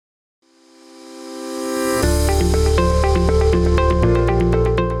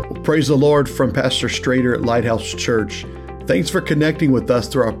Praise the Lord from Pastor Strader at Lighthouse Church. Thanks for connecting with us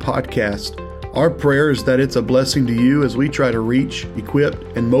through our podcast. Our prayer is that it's a blessing to you as we try to reach,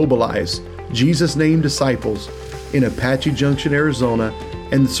 equip, and mobilize Jesus-named disciples in Apache Junction, Arizona,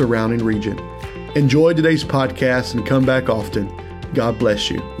 and the surrounding region. Enjoy today's podcast and come back often. God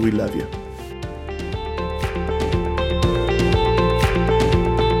bless you. We love you.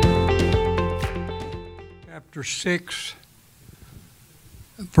 Chapter 6,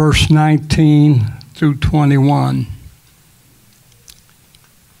 verse 19 through 21.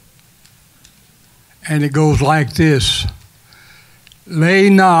 And it goes like this: Lay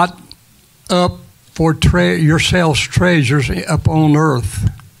not up for yourselves treasures upon earth,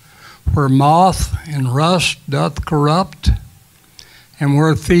 where moth and rust doth corrupt, and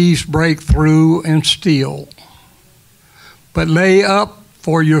where thieves break through and steal. But lay up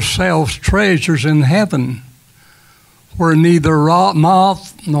for yourselves treasures in heaven, where neither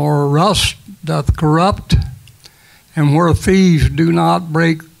moth nor rust doth corrupt, and where thieves do not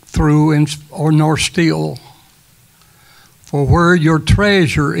break through nor steal. For where your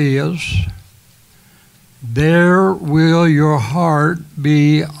treasure is, there will your heart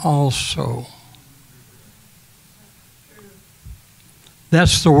be also.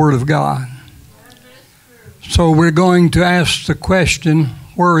 That's the Word of God. So we're going to ask the question,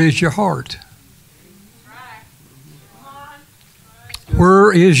 where is your heart?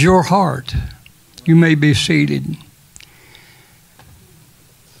 Where is your heart? You may be seated.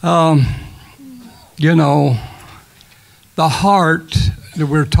 The heart that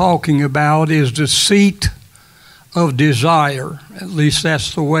we're talking about is the seat of desire. At least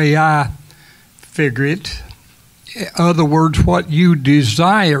that's the way I figure it. In other words, what you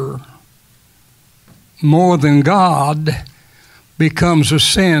desire more than God becomes a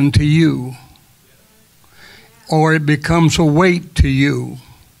sin to you, or it becomes a weight to you.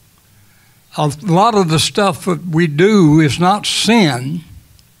 A lot of the stuff that we do is not sin,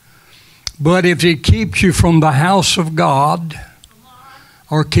 but if it keeps you from the house of God,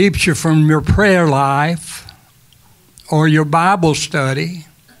 or keeps you from your prayer life, or your Bible study,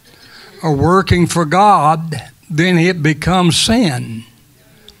 or working for God, then it becomes sin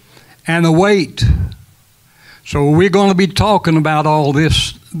and a weight. So we're going to be talking about all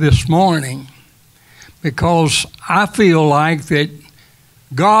this morning, because I feel like that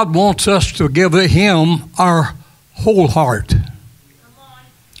God wants us to give Him our whole heart.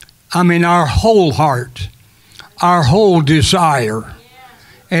 Our whole heart, our whole desire.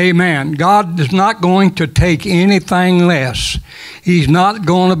 Amen. God is not going to take anything less. He's not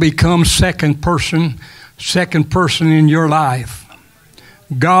going to become second person in your life.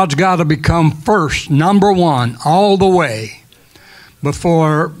 God's got to become first, number one, all the way,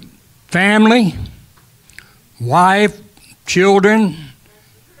 before family, wife, children,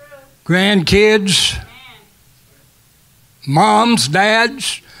 grandkids, moms,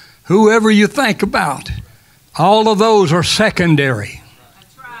 dads, whoever you think about. All of those are secondary.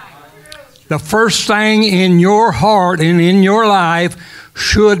 That's right. The first thing in your heart and in your life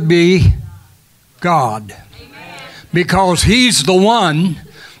should be God. Amen. Because He's the one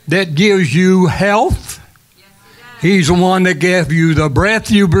that gives you health. Yes, He's the one that gives you the breath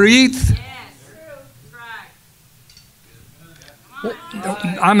you breathe. Yes.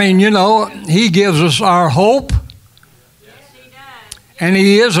 That's right. He gives us our hope. And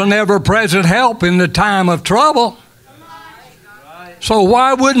He is an ever-present help in the time of trouble. So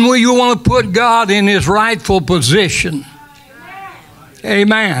why wouldn't you want to put God in His rightful position?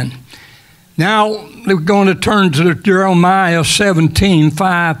 Amen. Now, we're going to turn to Jeremiah 17,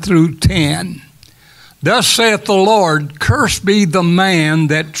 5 through 10. Thus saith the Lord, Cursed be the man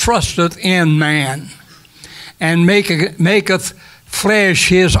that trusteth in man, and maketh flesh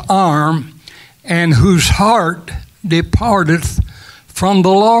his arm, and whose heart departeth from the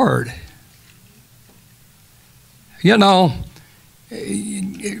Lord. The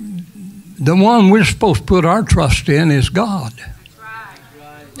one we're supposed to put our trust in is God.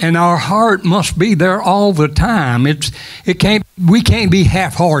 And our heart must be there all the time. We can't be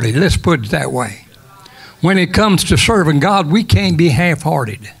half-hearted. Let's put it that way. When it comes to serving God, we can't be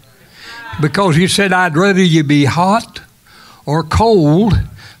half-hearted. Because He said, I'd rather you be hot or cold,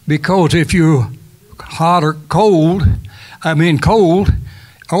 because if you're hot or cold,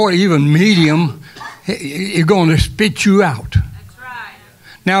 or even medium, you're going to spit you out. That's right.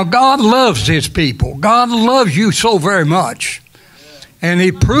 Now, God loves His people. God loves you so very much. And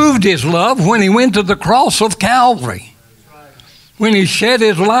He proved His love when He went to the cross of Calvary. When He shed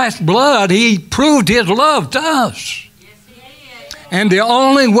His last blood, He proved His love to us. Yes, He did. And the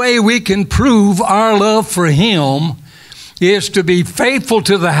only way we can prove our love for Him is to be faithful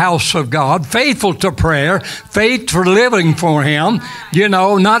to the house of God, faithful to prayer, faith for living for Him. You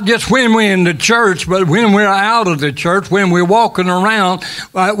know, not just when we're in the church, but when we're out of the church, when we're walking around,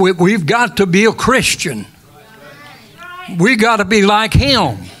 we've got to be a Christian. We got to be like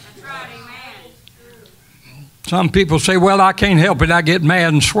Him. Some people say, well, I can't help it. I get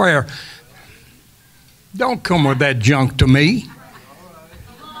mad and swear. Don't come with that junk to me.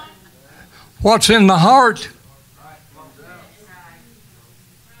 What's in the heart?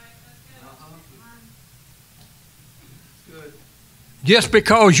 Just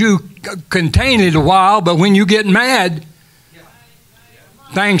because you contain it a while, but when you get mad,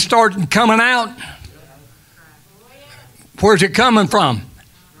 things start coming out. Where's it coming from?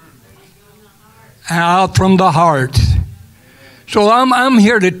 Out from the heart. So I'm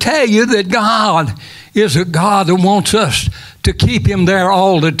here to tell you that God is a God that wants us to keep Him there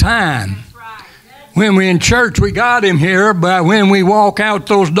all the time. When we're in church, we got Him here, but when we walk out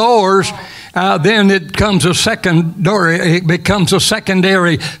those doors, then it becomes a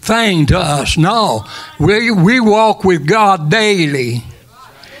secondary thing to us. No, we walk with God daily.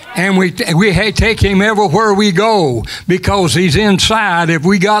 And we take Him everywhere we go because He's inside. If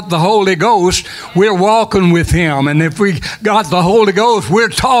we got the Holy Ghost, we're walking with Him. And if we got the Holy Ghost, we're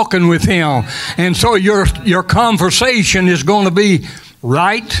talking with Him. And so your conversation is going to be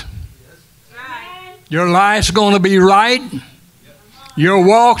right. Your life's going to be right. Your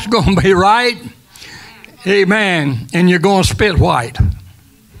walk's going to be right. Amen. And you're going to spit white.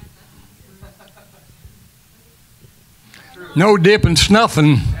 No dipping,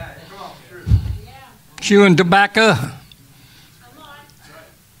 snuffing, chewing tobacco.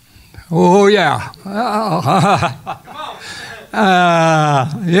 Oh, yeah.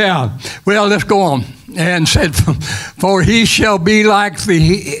 Yeah. Well, let's go on. And said, for he shall be like the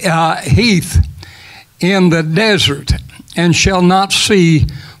heath in the desert, and shall not see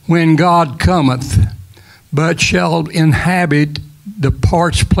when God cometh, but shall inhabit the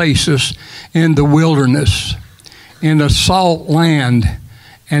parched places in the wilderness, in a salt land,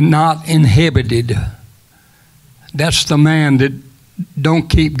 and not inhabited. That's the man that don't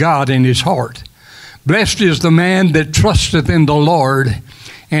keep God in his heart. Blessed is the man that trusteth in the Lord,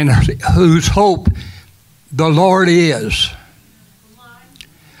 and whose hope the Lord is.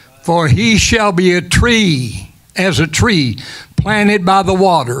 For he shall be a tree, as a tree planted by the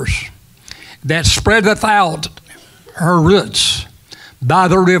waters, that spreadeth out her roots by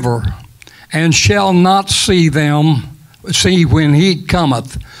the river, and shall not see when heat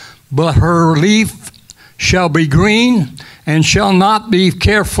cometh, but her leaf shall be green, and shall not be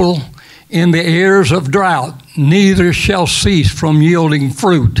careful in the years of drought, neither shall cease from yielding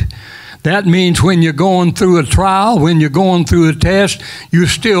fruit. That means when you're going through a trial, when you're going through a test, you're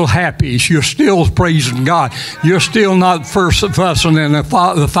still happy. You're still praising God. You're still not fussing and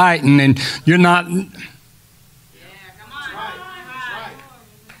fighting, and you're not.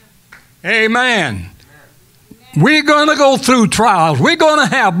 Amen. We're going to go through trials. We're going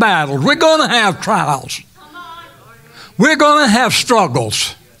to have battles. We're going to have trials. We're going to have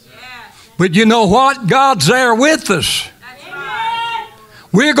struggles. But you know what? God's there with us.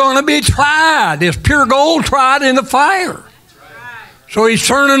 We're going to be tried. It's pure gold tried in the fire. So He's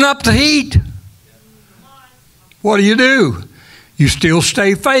turning up the heat. What do? You still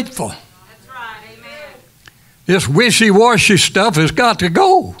stay faithful. This wishy-washy stuff has got to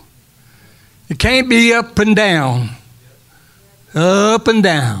go. It can't be up and down. Up and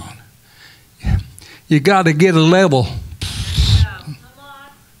down. You got to get a level.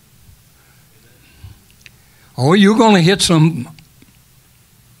 Oh, you're going to hit some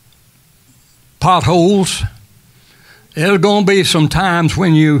potholes. There's going to be some times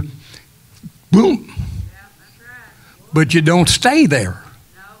when you, boom, but you don't stay there.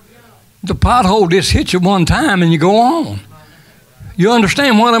 The pothole just hits you one time and you go on. You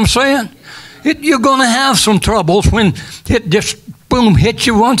understand what I'm saying? You're going to have some troubles when it just, boom, hits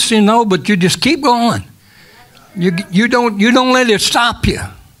you once, but you just keep going. You don't let it stop you.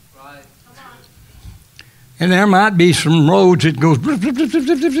 And there might be some roads that goes a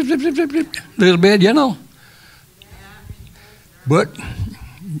little bit, But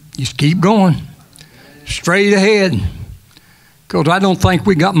just keep going. Straight ahead. Because I don't think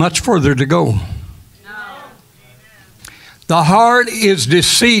we got much further to go. No. The heart is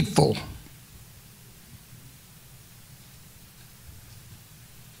deceitful.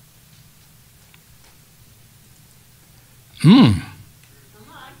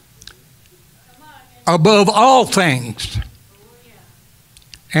 Above all things.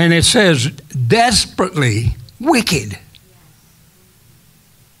 And it says, desperately wicked.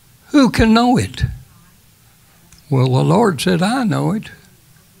 Who can know it? Well, the Lord said, I know it.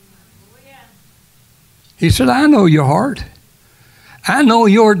 He said, I know your heart. I know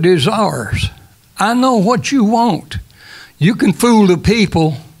your desires. I know what you want. You can fool the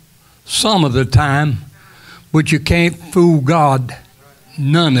people some of the time, but you can't fool God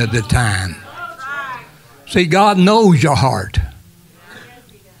none of the time. See, God knows your heart.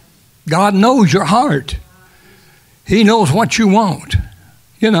 God knows your heart. He knows what you want.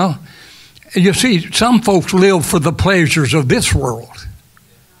 You know, you see, some folks live for the pleasures of this world.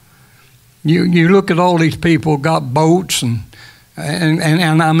 You look at all these people got boats and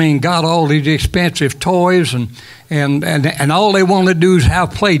I mean got all these expensive toys and all they want to do is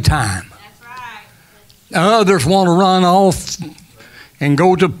have playtime. That's right. Others want to run off and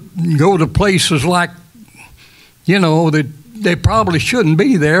go to places like, you know, that they probably shouldn't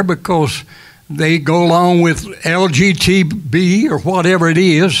be there because they go along with LGTB or whatever it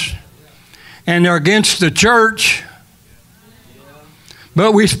is, and they're against the church.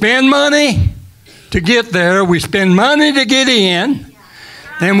 But we spend money to get there. We spend money to get in.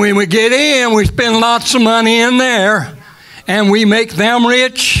 And when we get in, we spend lots of money in there. And we make them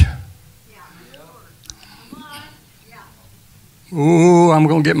rich. Ooh, I'm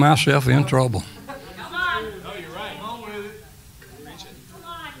going to get myself in trouble.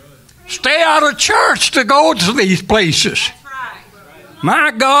 Stay out of church to go to these places.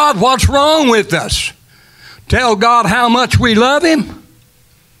 My God, what's wrong with us? Tell God how much we love Him.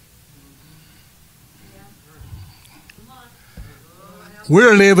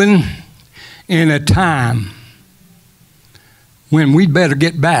 We're living in a time when we better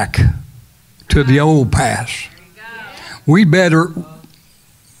get back to the old past. We better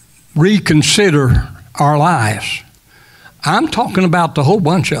reconsider our lives. I'm talking about the whole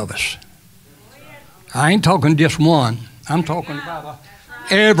bunch of us. I ain't talking just one. I'm talking about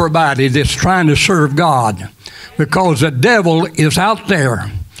everybody that's trying to serve God, because the devil is out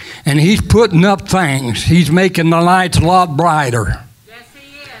there and he's putting up things. He's making the lights a lot brighter. Yes,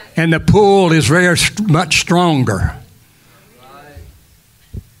 he is. And the pull is very much stronger.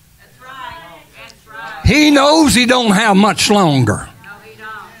 That's right. That's right. He knows he don't have much longer. No, he don't.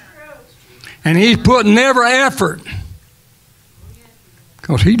 And he's putting every effort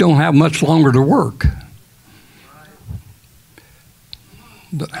because he don't have much longer to work.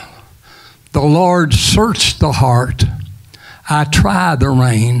 The Lord searched the heart. I try the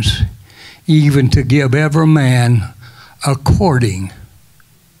reins, even to give every man according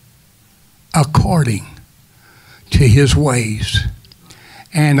to his ways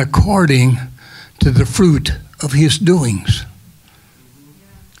and according to the fruit of his doings.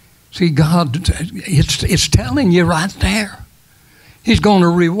 See, God, it's telling you right there. He's going to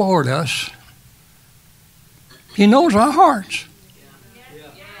reward us. He knows our hearts.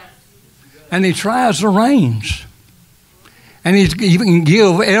 And he tries the reins. And he can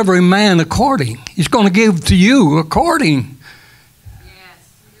give every man according. He's going to give to you according.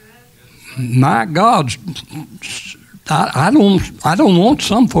 My God, I don't want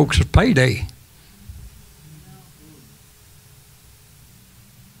some folks' payday.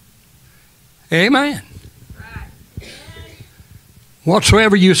 Amen.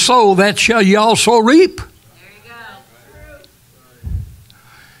 Whatsoever you sow, that shall you also reap.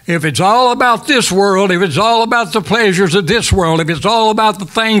 If it's all about this world, if it's all about the pleasures of this world, if it's all about the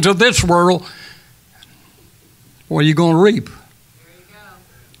things of this world, what are you going to reap?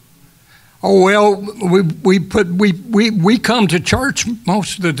 Oh, well, we come to church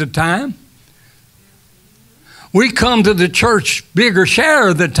most of the time. We come to the church bigger share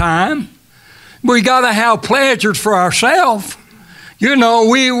of the time. We got to have pleasures for ourselves. You know,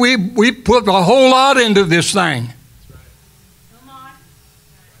 we put a whole lot into this thing.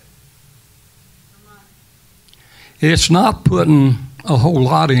 It's not putting a whole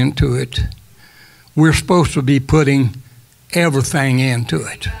lot into it. We're supposed to be putting everything into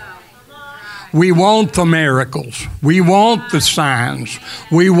it. We want the miracles. We want the signs.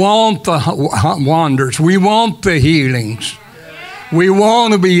 We want the wonders. We want the healings. We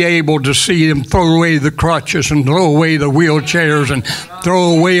want to be able to see them throw away the crutches and throw away the wheelchairs and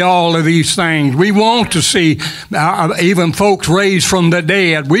throw away all of these things. We want to see even folks raised from the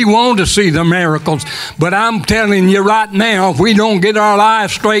dead. We want to see the miracles. But I'm telling you right now, if we don't get our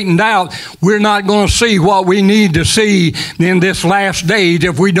lives straightened out, we're not going to see what we need to see in this last days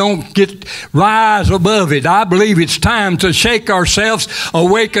if we don't rise above it. I believe it's time to shake ourselves,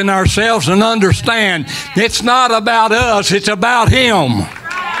 awaken ourselves, and understand it's not about us, it's about Him.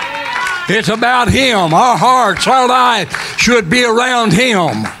 It's about Him. Our hearts, our life should be around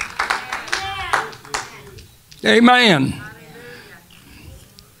Him. Amen.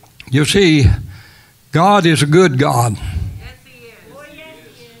 You see, God is a good God. Yes, He is. Oh, yes,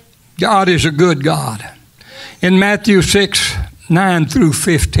 He is. God is a good God. In Matthew 6, 9 through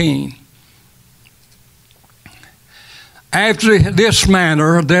 15. After this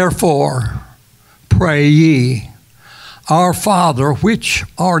manner, therefore, pray ye, Our Father, which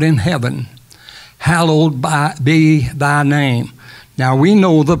art in heaven, hallowed be thy name. Now we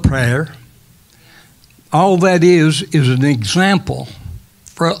know the prayer. All that is an example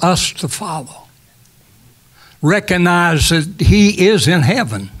for us to follow. Recognize that He is in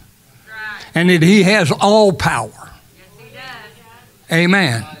heaven. Right. And that He has all power. Yes, He does.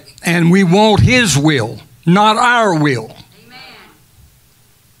 Amen. And we want His will, not our will. Amen.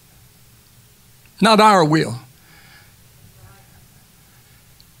 Not our will.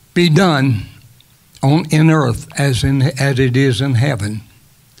 Be done in earth as it is in heaven.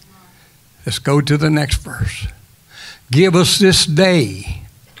 Let's go to the next verse. Give us this day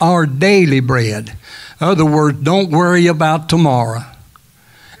our daily bread. In other words, don't worry about tomorrow.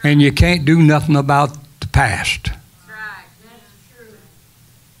 And you can't do nothing about the past. That's right. That's true.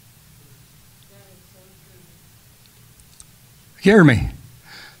 Hear me.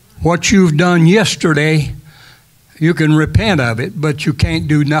 What you've done yesterday, you can repent of it, but you can't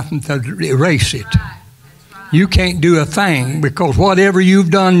do nothing to erase it. Right. That's right. You can't do a thing because whatever you've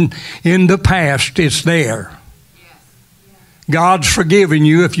done in the past, it's there. Yes. God's forgiven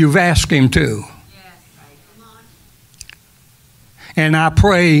you if you've asked Him to. Yes. Come on. And I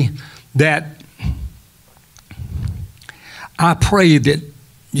pray that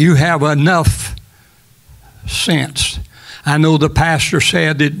you have enough sense. I know the pastor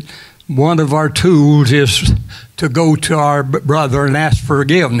said that one of our tools is to go to our brother and ask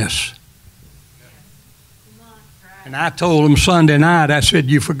forgiveness. Come on. Right. And I told him Sunday night, I said,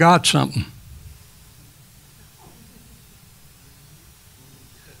 you forgot something.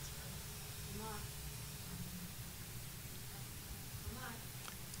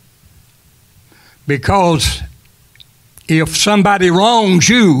 Because if somebody wrongs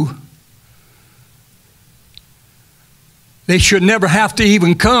you, they should never have to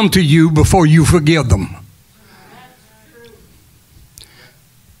even come to you before you forgive them.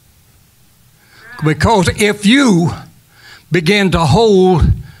 Because if you begin to hold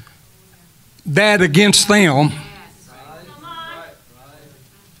that against them,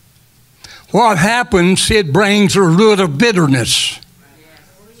 what happens, it brings a root of bitterness.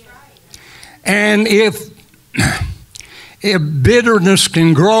 And if bitterness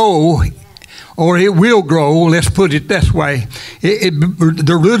can grow, or it will grow, let's put it this way,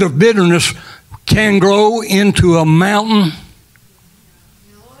 the root of bitterness can grow into a mountain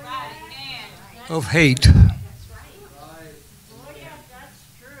of hate.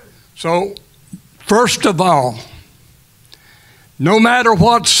 So, first of all, no matter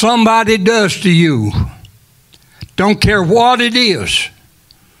what somebody does to you, don't care what it is,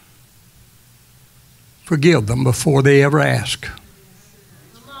 forgive them before they ever ask.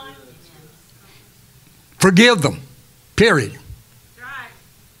 Forgive them, period.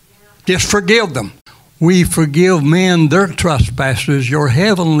 Just forgive them. We forgive men their trespasses. Your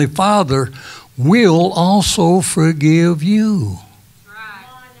heavenly Father will also forgive you.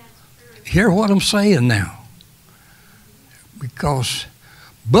 Hear what I'm saying now?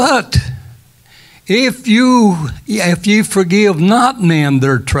 But if you forgive not men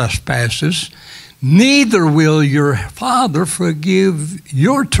their trespasses, neither will your Father forgive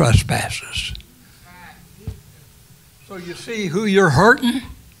your trespasses. So you see who you're hurting?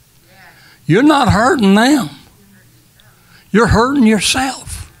 You're not hurting them. You're hurting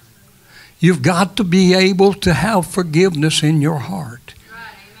yourself. You've got to be able to have forgiveness in your heart.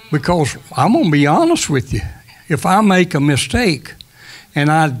 Because I'm going to be honest with you. If I make a mistake and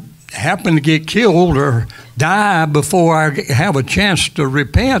I happen to get killed or die before I have a chance to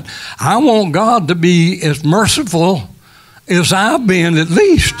repent, I want God to be as merciful as I've been, at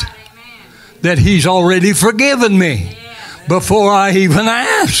least, that He's already forgiven me before I even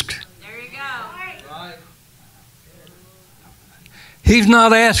asked. There you go. He's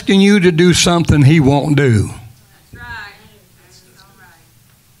not asking you to do something He won't do. That's right. That's all right.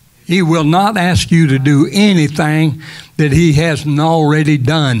 He will not ask you to do anything that He hasn't already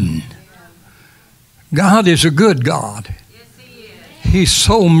done. God is a good God. Yes, He is. He's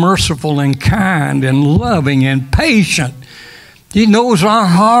so merciful and kind and loving and patient. He knows our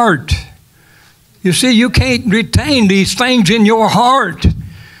heart. You see, you can't retain these things in your heart.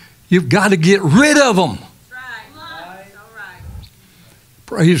 You've got to get rid of them. That's right. That's all right.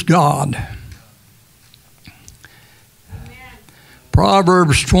 Praise God. Amen.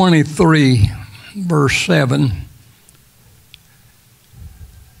 Proverbs 23, verse 7.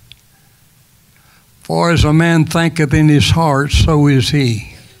 For as a man thinketh in his heart, so is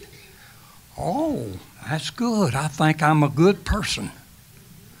he. Oh, that's good. I think I'm a good person.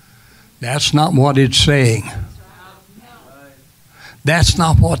 That's not what it's saying. That's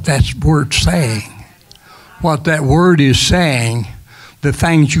not what that word's saying. What that word is saying, the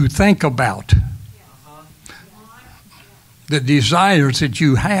things you think about, the desires that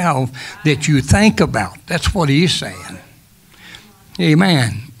you have, that you think about. That's what he's saying.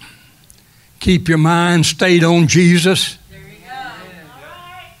 Amen. Keep your mind stayed on Jesus. There you go.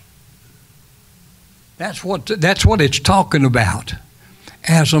 That's what it's talking about.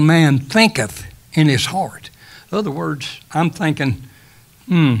 As a man thinketh in his heart. In other words, I'm thinking,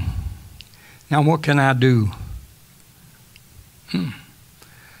 now what can I do?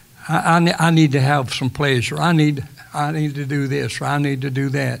 I need to have some pleasure. I need to do this, or I need to do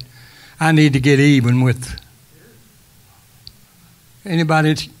that. I need to get even with.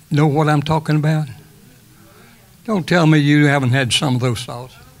 Anybody know what I'm talking about? Don't tell me you haven't had some of those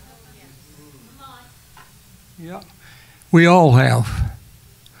thoughts. Yeah, we all have.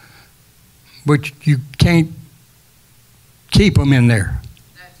 But you can't keep them in there.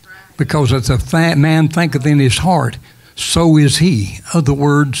 That's right. Because as a man thinketh in his heart, so is he. Other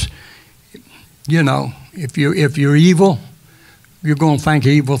words, you know, if you're evil, you're going to think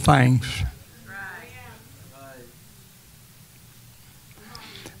evil things. Right.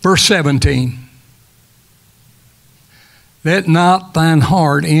 Verse 17. Let not thine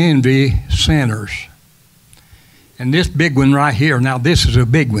heart envy sinners. And this big one right here, now this is a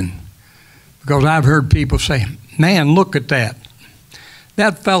big one. Because I've heard people say, man, look at that.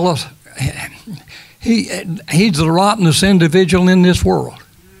 That fellow, he's the rottenest individual in this world.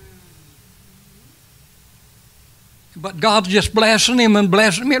 But God's just blessing him and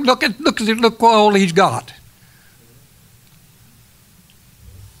blessing him. Look what all he's got.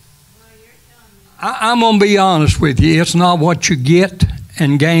 I'm going to be honest with you. It's not what you get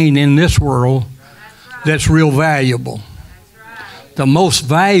and gain in this world that's real valuable. The most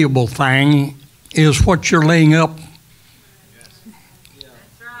valuable thing is what you're laying up. That's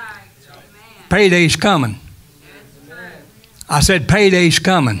right. Amen. Payday's coming. I said payday's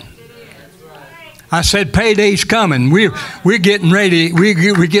coming. I said payday's coming. We're getting ready.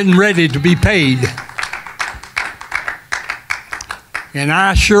 We're getting ready to be paid. And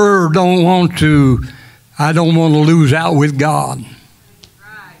I sure don't want to. I don't want to lose out with God.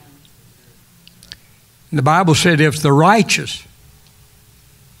 Right. The Bible said if the righteous,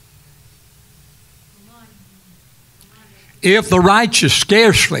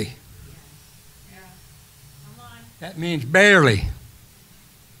 scarcely, that means barely.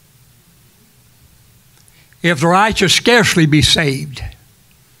 If the righteous scarcely be saved,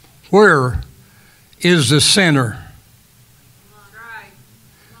 where is the sinner? Right.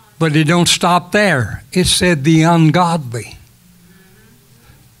 But it don't stop there. It said the ungodly.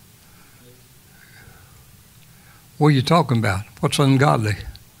 What are you talking about? What's ungodly?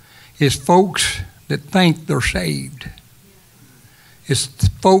 It's folks that think they're saved. It's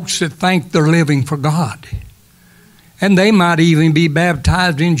folks that think they're living for God. And they might even be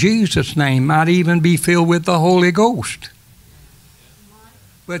baptized in Jesus' name, might even be filled with the Holy Ghost.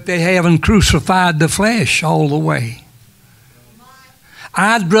 But they haven't crucified the flesh all the way.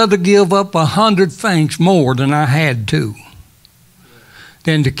 I'd rather give up 100 things more than I had to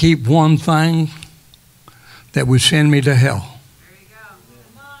than to keep one thing that would send me to hell. There you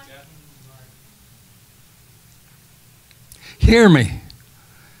go. Hear me.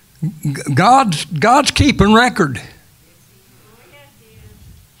 God's keeping record.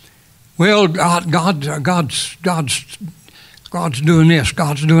 Well, God's doing this,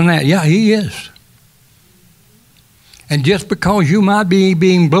 God's doing that. Yeah, He is. And just because you might be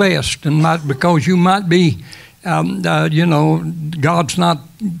being blessed, and because you might be, God's not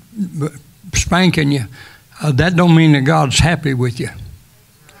spanking you, that don't mean that God's happy with you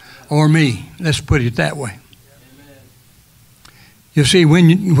or me. Let's put it that way. You see,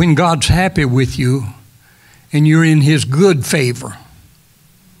 when God's happy with you and you're in His good favor,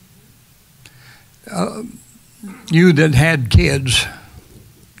 you that had kids,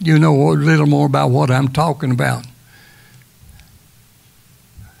 you know a little more about what I'm talking about.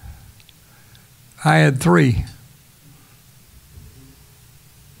 I had 3.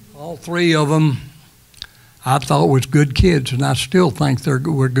 All 3 of them I thought was good kids, and I still think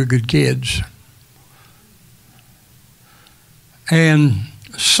were good kids. And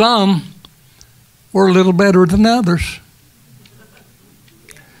some were a little better than others.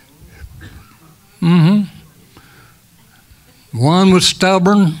 One was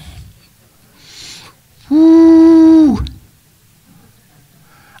stubborn. Woo!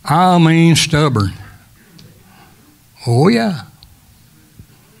 I mean stubborn. Oh, yeah.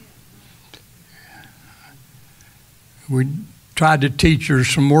 We tried to teach her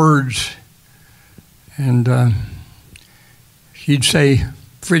some words, and she'd say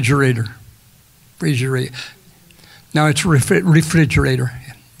refrigerator. Now it's refrigerator.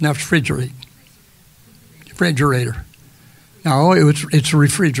 Now it's refrigerator. No, it's a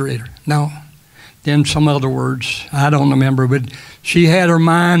refrigerator. No. Then some other words. I don't remember, but she had her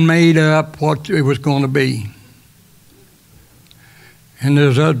mind made up what it was going to be. And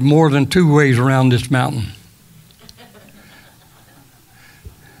there's more than two ways around this mountain.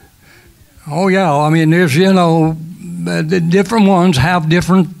 Oh, yeah. I mean, there's, the different ones have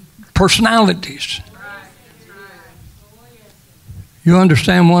different personalities. You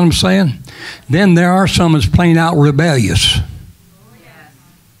understand what I'm saying? Then there are some that's plain out rebellious.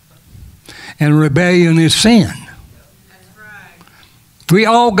 And rebellion is sin. We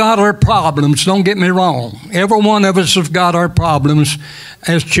all got our problems, don't get me wrong. Every one of us has got our problems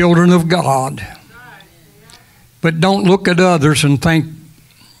as children of God. But don't look at others and think,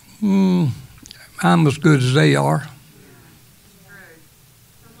 I'm as good as they are.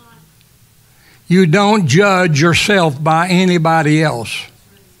 You don't judge yourself by anybody else.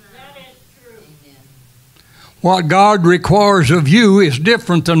 What God requires of you is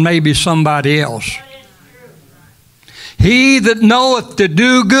different than maybe somebody else. He that knoweth to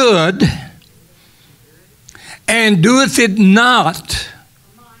do good and doeth it not,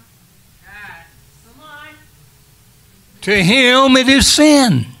 to him it is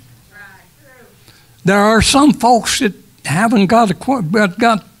sin. There are some folks that haven't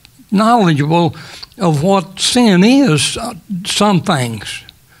got knowledgeable of what sin is, some things.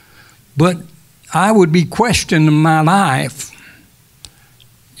 But I would be questioning my life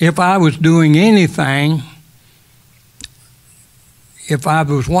if I was doing anything. If I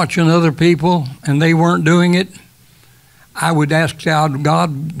was watching other people and they weren't doing it, I would ask God,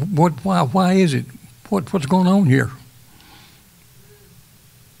 why is it? What's going on here?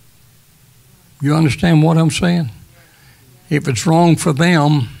 You understand what I'm saying? If it's wrong for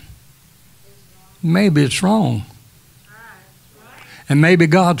them, maybe it's wrong. And maybe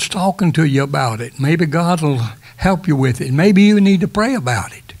God's talking to you about it. Maybe God will help you with it. Maybe you need to pray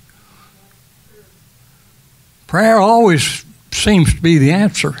about it. Prayer always seems to be the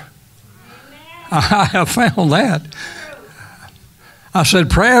answer. I have found that. I said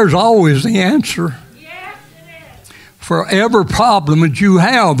prayer is always the answer. For every problem that you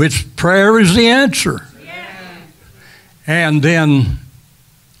have, prayer is the answer. And then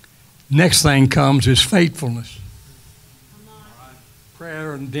next thing comes is faithfulness.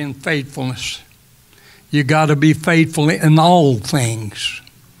 Prayer and then faithfulness. You got to be faithful in all things.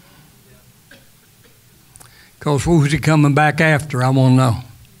 Because who's he coming back after? I want to know.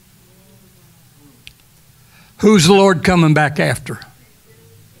 Who's the Lord coming back after?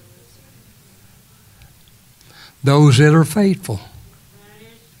 Those that are faithful.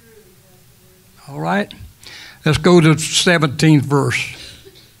 All right? Let's go to the 17th verse.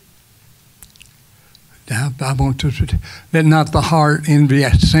 I want to, let not the heart envy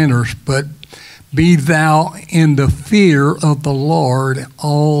at sinners, but be thou in the fear of the Lord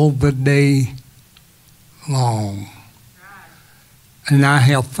all the day long. And I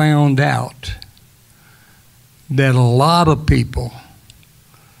have found out that a lot of people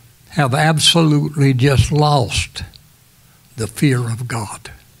have absolutely just lost the fear of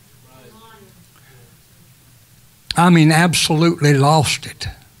God. I mean, absolutely lost it.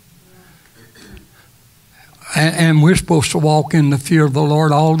 And we're supposed to walk in the fear of the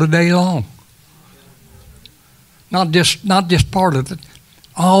Lord all the day long. Not just part of it,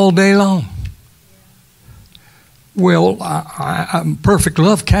 all day long. Well, perfect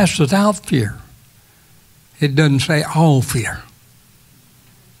love casteth out fear. It doesn't say all fear.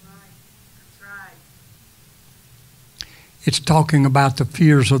 It's talking about the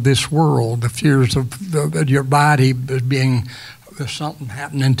fears of this world, the fears of your body being something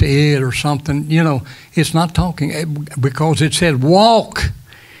happening to it or something. It's not talking, because it said walk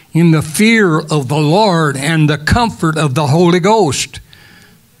in the fear of the Lord and the comfort of the Holy Ghost.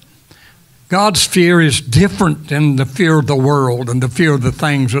 God's fear is different than the fear of the world and the fear of the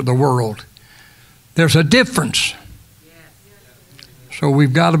things of the world. There's a difference. So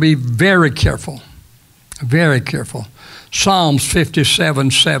we've got to be very careful. Very careful. Psalms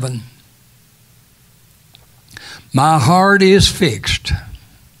 57:7. My heart is fixed.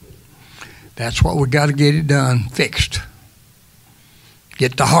 That's what we got to get it done, fixed.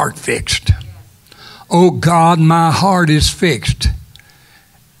 Get the heart fixed. Oh God, my heart is fixed.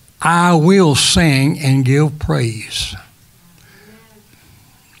 I will sing and give praise.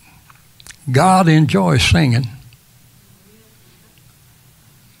 God enjoys singing.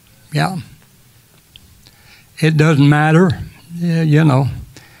 Yeah. It doesn't matter. Yeah, you know,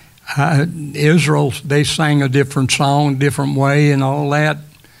 Israel, they sang a different song, different way and all that.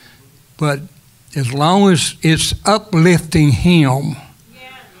 But as long as it's uplifting him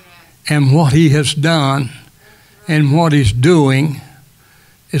and what he has done and what he's doing,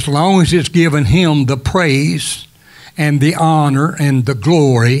 as long as it's giving him the praise and the honor and the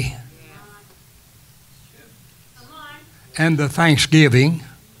glory and the thanksgiving,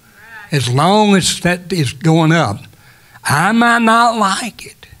 as long as that is going up, I might not like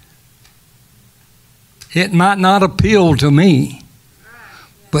it. It might not appeal to me.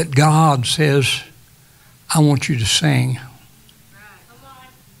 But God says, I want you to sing.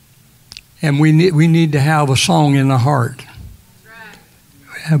 And we need to have a song in the heart.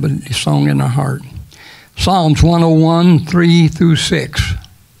 Have a song in our heart. Psalms 101, 3 through 6.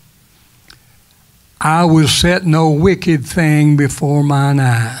 I will set no wicked thing before mine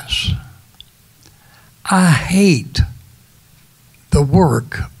eyes. I hate the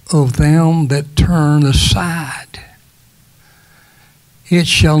work of them that turn aside. It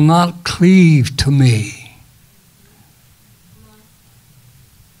shall not cleave to me.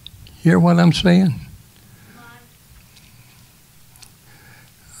 Hear what I'm saying?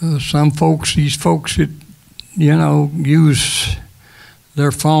 Some folks, these folks that, you know, use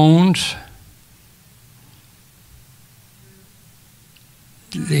their phones,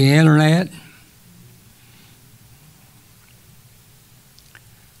 the internet,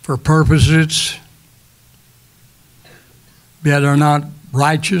 for purposes that are not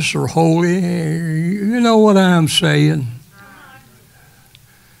righteous or holy. You know what I'm saying.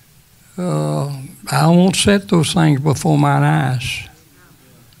 I won't set those things before mine eyes.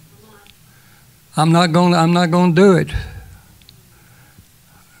 I'm not going to do it.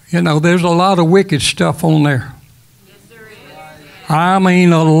 You know, there's a lot of wicked stuff on there. Yes, there is. I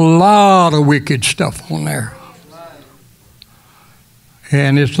mean, a lot of wicked stuff on there.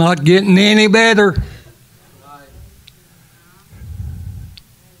 And it's not getting any better.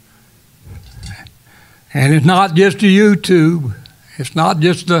 And it's not just the YouTube. It's not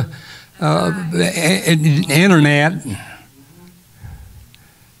just the internet.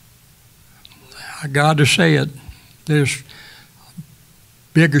 I got to say it. There's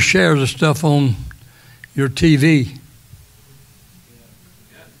bigger shares of stuff on your TV.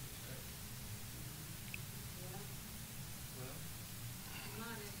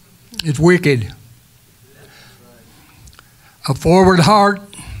 It's wicked. A forward heart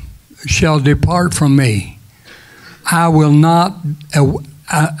shall depart from me. I will not,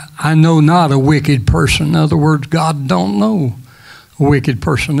 I know not a wicked person. In other words, God don't know a wicked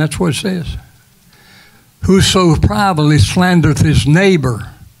person. That's what it says. Whoso privately slandereth his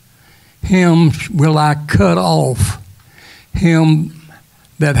neighbor, him will I cut off. Him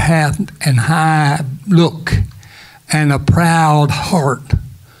that hath an high look and a proud heart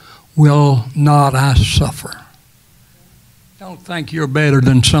will not I suffer. Don't think you're better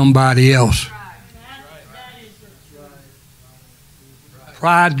than somebody else.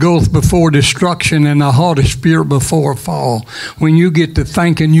 Pride goeth before destruction and a haughty spirit before a fall. When you get to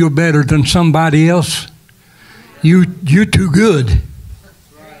thinking you're better than somebody else, you're too good.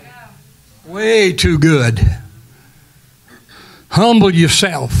 Way too good. Humble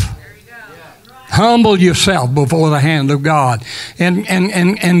yourself. Humble yourself before the hand of God.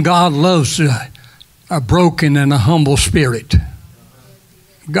 And God loves a broken and a humble spirit.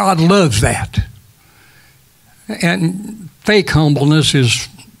 God loves that. And fake humbleness is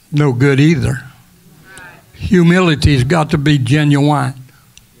no good either. Humility's got to be genuine.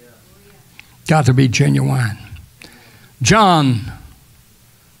 Got to be genuine. John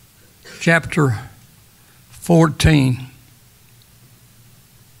chapter 14,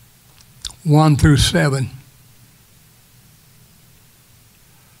 1 through 7.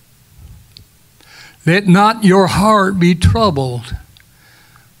 Let not your heart be troubled.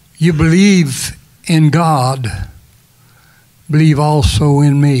 You believe in God, believe also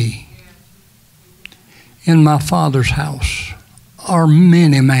in me. In my Father's house are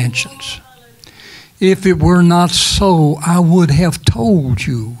many mansions. If it were not so, I would have told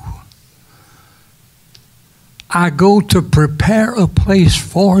you. I go to prepare a place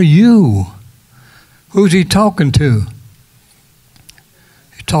for you. Who's he talking to?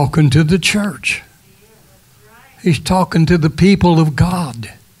 He's talking to the church. He's talking to the people of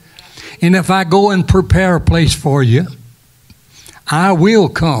God. And if I go and prepare a place for you, I will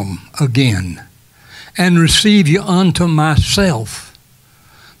come again and receive you unto myself,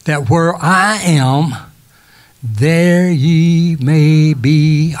 that where I am, there ye may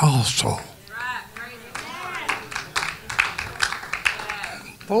be also.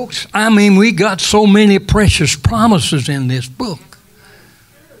 Folks, I mean, we got so many precious promises in this book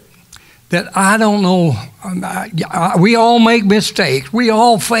that I don't know. We all make mistakes. We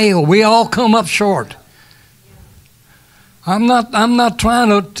all fail. We all come up short. I'm not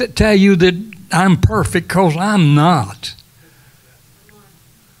trying to tell you that I'm perfect, because I'm not.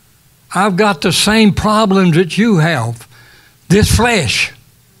 I've got the same problems that you have. This flesh.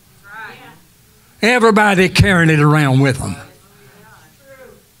 Everybody carrying it around with them.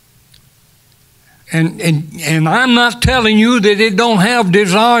 And I'm not telling you that it don't have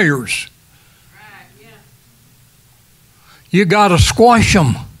desires. You got to squash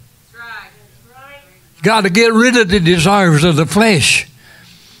them. You got to get rid of the desires of the flesh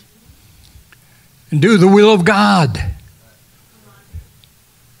and do the will of God.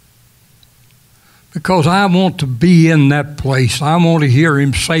 Because I want to be in that place. I want to hear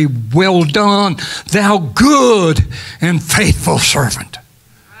him say, "Well done, thou good and faithful servant."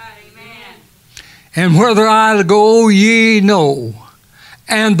 And whither I go, ye know,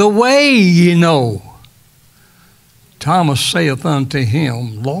 and the way ye know. Thomas saith unto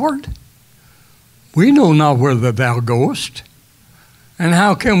him, Lord, we know not whither thou goest, and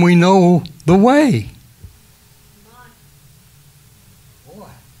how can we know the way? Boy.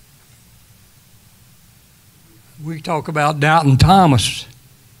 We talk about doubting Thomas.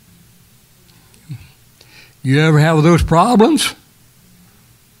 You ever have those problems?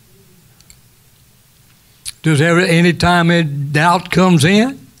 Does any time a doubt comes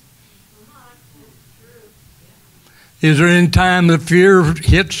in? Is there any time the fear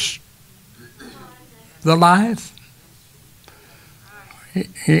hits the life?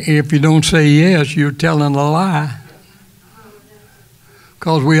 If you don't say yes, you're telling a lie.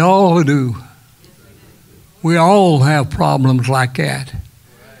 Because we all do. We all have problems like that.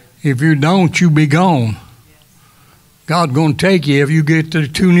 If you don't, you be gone. God's going to take you. If you get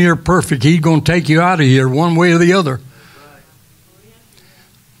too near perfect, he's going to take you out of here one way or the other.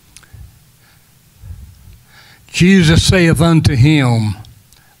 Jesus saith unto him,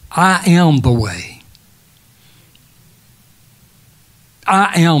 I am the way.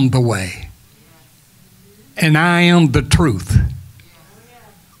 I am the way. And I am the truth.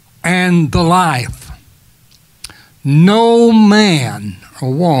 And the life. No man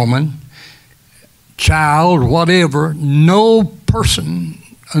or woman, child, whatever, no person,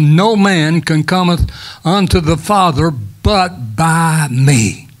 no man can cometh unto the Father but by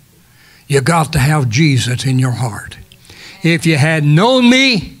me. You got to have Jesus in your heart. If you had known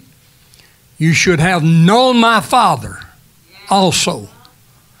me, you should have known my Father also.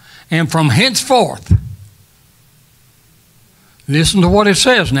 And from henceforth, listen to what it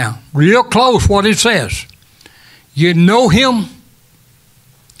says now, real close what it says. You know him.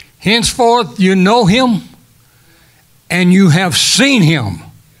 Henceforth you know him, and you have seen him.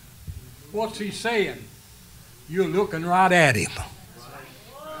 What's he saying? You're looking right at him.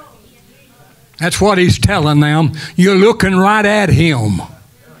 That's what he's telling them. You're looking right at him.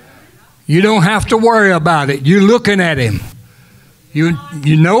 You don't have to worry about it. You're looking at him. You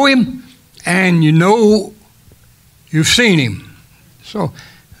know him, and you know you've seen him. So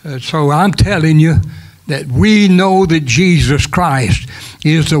I'm telling you that we know that Jesus Christ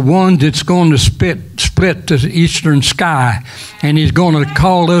is the one that's going to split the eastern sky, and he's going to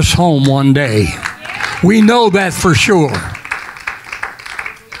call us home one day. We know that for sure.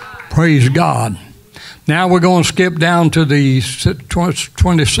 Praise God. Now we're going to skip down to the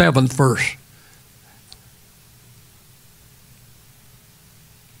 27th verse.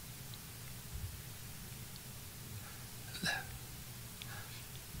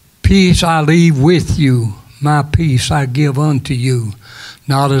 Peace I leave with you, my peace I give unto you.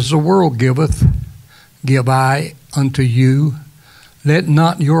 Not as the world giveth, give I unto you. Let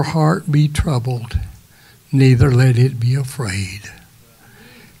not your heart be troubled, neither let it be afraid.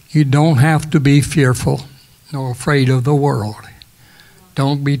 You don't have to be fearful nor afraid of the world.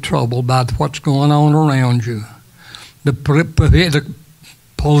 Don't be troubled by what's going on around you. The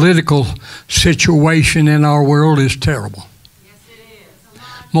political situation in our world is terrible.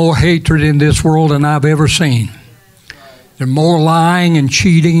 More hatred in this world than I've ever seen. There's more lying and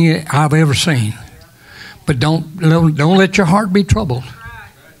cheating I've ever seen. But don't let your heart be troubled.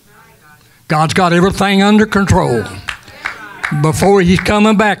 God's got everything under control. Before he's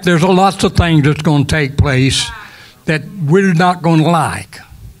coming back, there's lots of things that's going to take place that we're not going to like.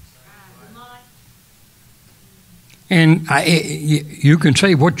 And you can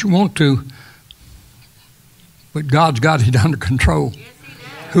say what you want to, but God's got it under control.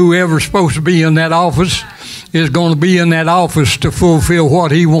 Whoever's supposed to be in that office is going to be in that office to fulfill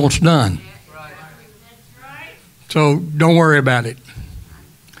what he wants done. So don't worry about it.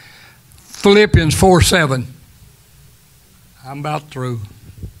 Philippians 4:7. I'm about through.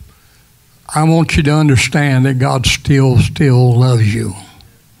 I want you to understand that God still loves you.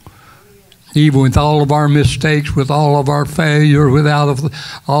 Even with all of our mistakes, with all of our failure, without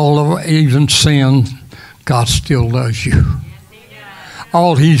all of even sin, God still loves you.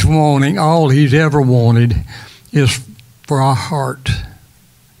 All He's wanting, all He's ever wanted is for our heart,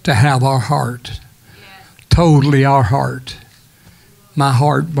 to have our heart, totally our heart. My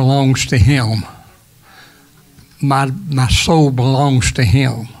heart belongs to Him. My soul belongs to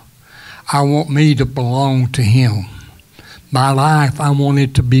Him. I want me to belong to Him. My life, I want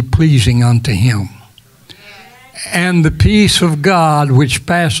it to be pleasing unto Him. And the peace of God, which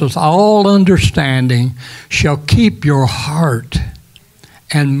passeth all understanding, shall keep your heart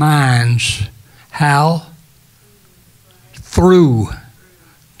and minds. How? Through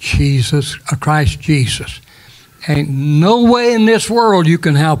Christ Jesus. Ain't no way in this world you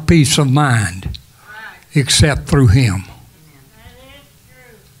can have peace of mind except through Him.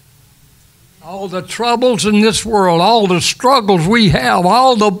 All the troubles in this world, all the struggles we have,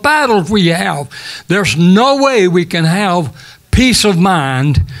 all the battles we have, there's no way we can have peace of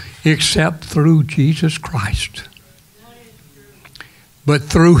mind except through Jesus Christ. But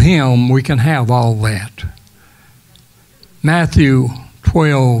through Him we can have all that. Matthew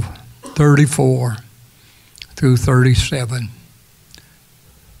 12:34 through 37.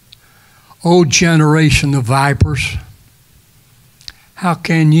 O generation of vipers, how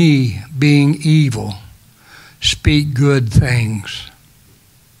can ye, being evil, speak good things?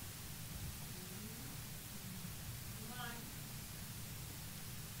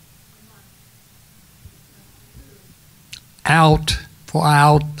 For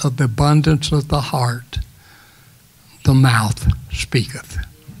out of the abundance of the heart, the mouth speaketh.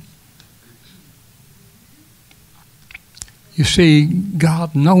 You see,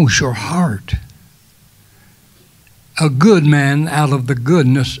 God knows your heart. A good man out of the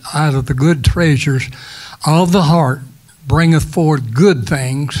good treasures of the heart bringeth forth good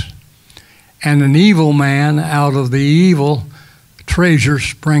things, and an evil man out of the evil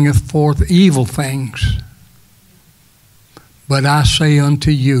treasures bringeth forth evil things. But I say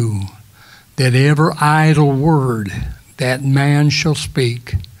unto you, that every idle word that man shall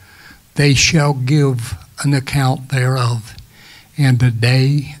speak, they shall give an account thereof in the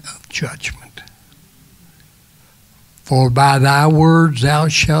day of judgment. For by thy words thou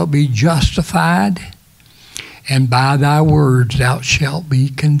shalt be justified, and by thy words thou shalt be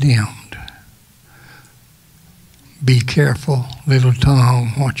condemned. Be careful, little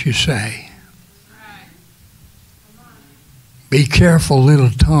tongue, what you say. Be careful,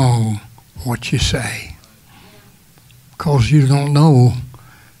 little tongue, what you say. Because you don't know,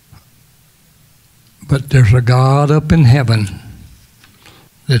 but there's a God up in heaven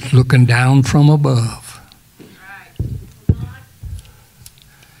that's looking down from above.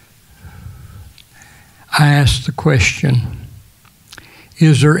 I ask the question,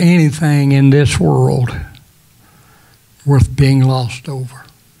 is there anything in this world worth being lost over?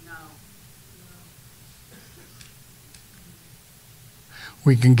 No.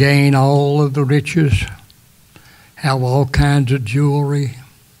 We can gain all of the riches, have all kinds of jewelry,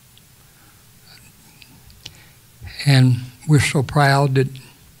 and we're so proud that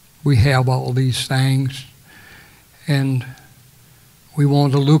we have all these things, and we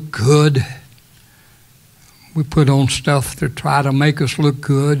want to look good. We put on stuff to try to make us look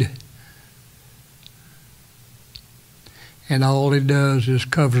good. And all it does is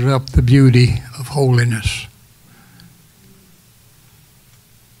covers up the beauty of holiness.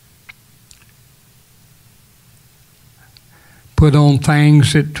 Put on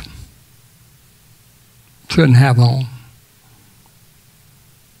things that shouldn't have on.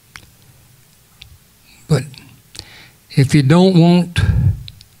 But if you don't want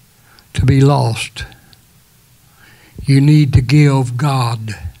to be lost, you need to give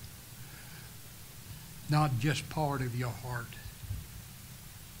God not just part of your heart,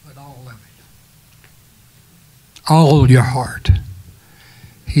 but all of it. All your heart.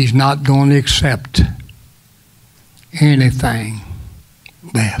 He's not going to accept anything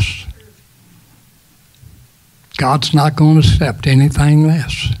less. God's not going to accept anything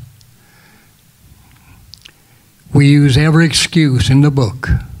less. We use every excuse in the book,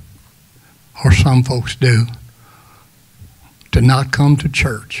 or some folks do, to not come to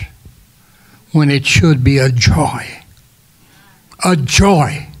church when it should be a joy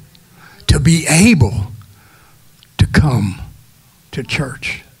to be able to come to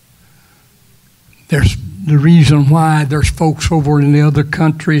church. There's the reason why there's folks over in the other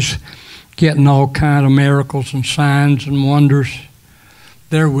countries getting all kind of miracles and signs and wonders.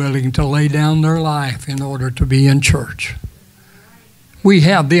 they're willing to lay down their life in order to be in church. We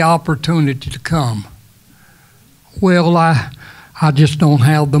have the opportunity to come. Well, I just don't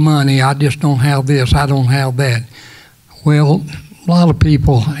have the money. I just don't have this. I don't have that. Well, a lot of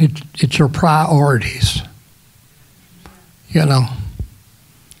people, it's your priorities. You know,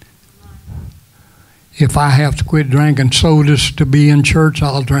 if I have to quit drinking sodas to be in church,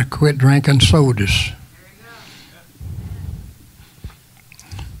 I'll quit drinking sodas.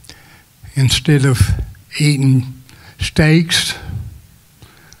 Instead of eating steaks,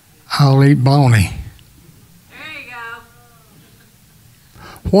 I'll eat bologna. There you go.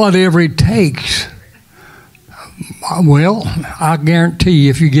 Whatever it takes. Well, I guarantee you,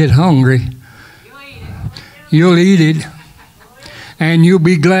 if you get hungry, you'll eat it, and you'll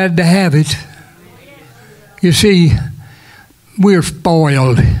be glad to have it. You see, we're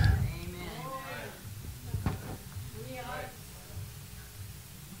spoiled.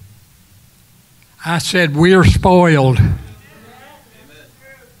 I said we're spoiled.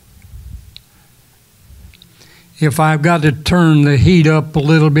 If I've got to turn the heat up a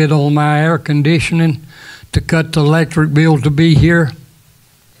little bit on my air conditioning to cut the electric bill to be here, There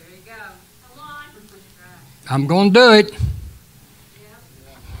you go. Come on. I'm going to do it.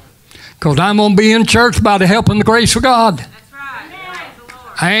 Because I'm going to be in church by the help and the grace of God. That's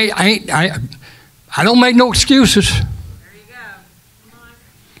right. Praise the Lord. I don't make no excuses. There you go. Come on.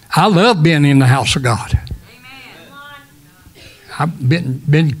 I love being in the house of God. Amen. I've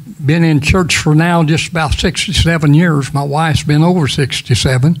been in church for now just about 67 years. My wife's been over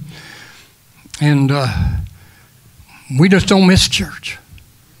 67. And we just don't miss church.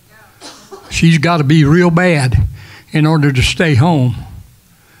 She's got to be real bad in order to stay home.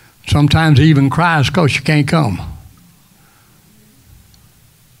 Sometimes even cries because she can't come.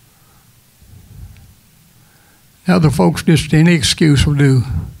 Other folks, just any excuse will do.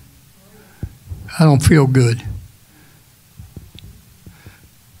 I don't feel good.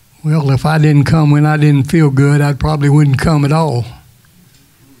 Well, if I didn't come when I didn't feel good, I probably wouldn't come at all.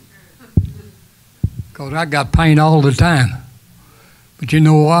 Because I got pain all the time. But you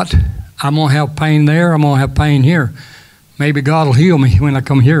know what? I'm going to have pain there. I'm going to have pain here. Maybe God will heal me when I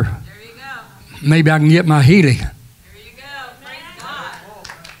come here. There you go. Maybe I can get my healing. There you go. Praise God.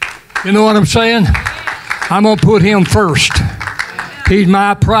 You know what I'm saying? I'm going to put him first. He's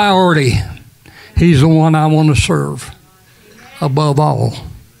my priority. He's the one I want to serve above all.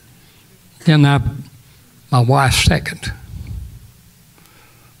 Then my wife's second.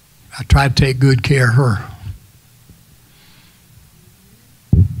 I try to take good care of her.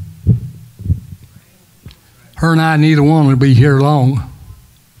 Her and I, neither one will be here long.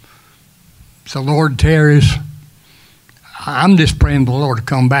 So Lord tarries. I'm just praying the Lord to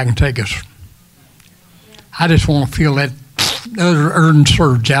come back and take us. I just want to feel that urge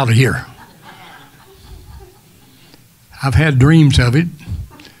surge out of here. I've had dreams of it.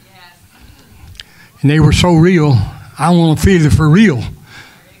 And they were so real, I want to feel it for real. There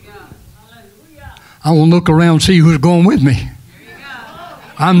you go. I want to look around and see who's going with me. There you go.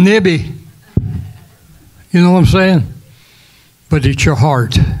 I'm nibby. You know what I'm saying? But it's your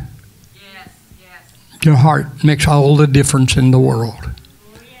heart. Yes, yes. Your heart makes all the difference in the world.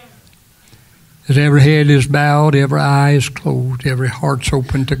 As every head is bowed, every eye is closed, every heart's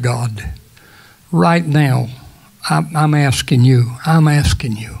open to God. Right now, I'm asking you,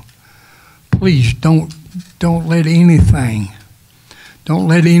 please don't let anything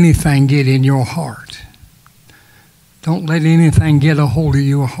get in your heart. Don't let anything get a hold of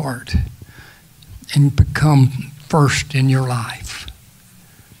your heart and become first in your life.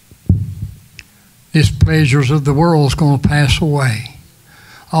 These pleasures of the world is going to pass away.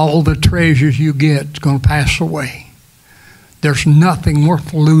 All the treasures you get is going to pass away. There's nothing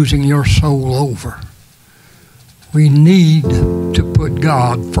worth losing your soul over. We need to put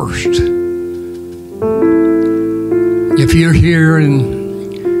God first. If you're here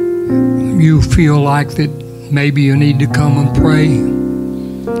and you feel like that maybe you need to come and pray,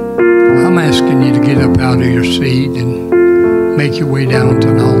 I'm asking you to get up out of your seat and make your way down to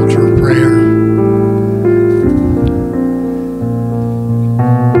an altar of prayer.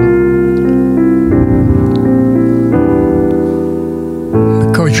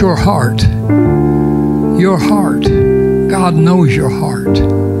 Because your heart, God knows your heart.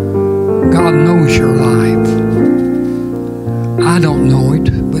 God knows your life. I don't know it,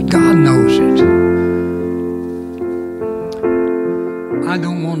 but God knows it. I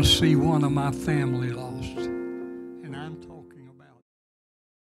don't want to see one of my family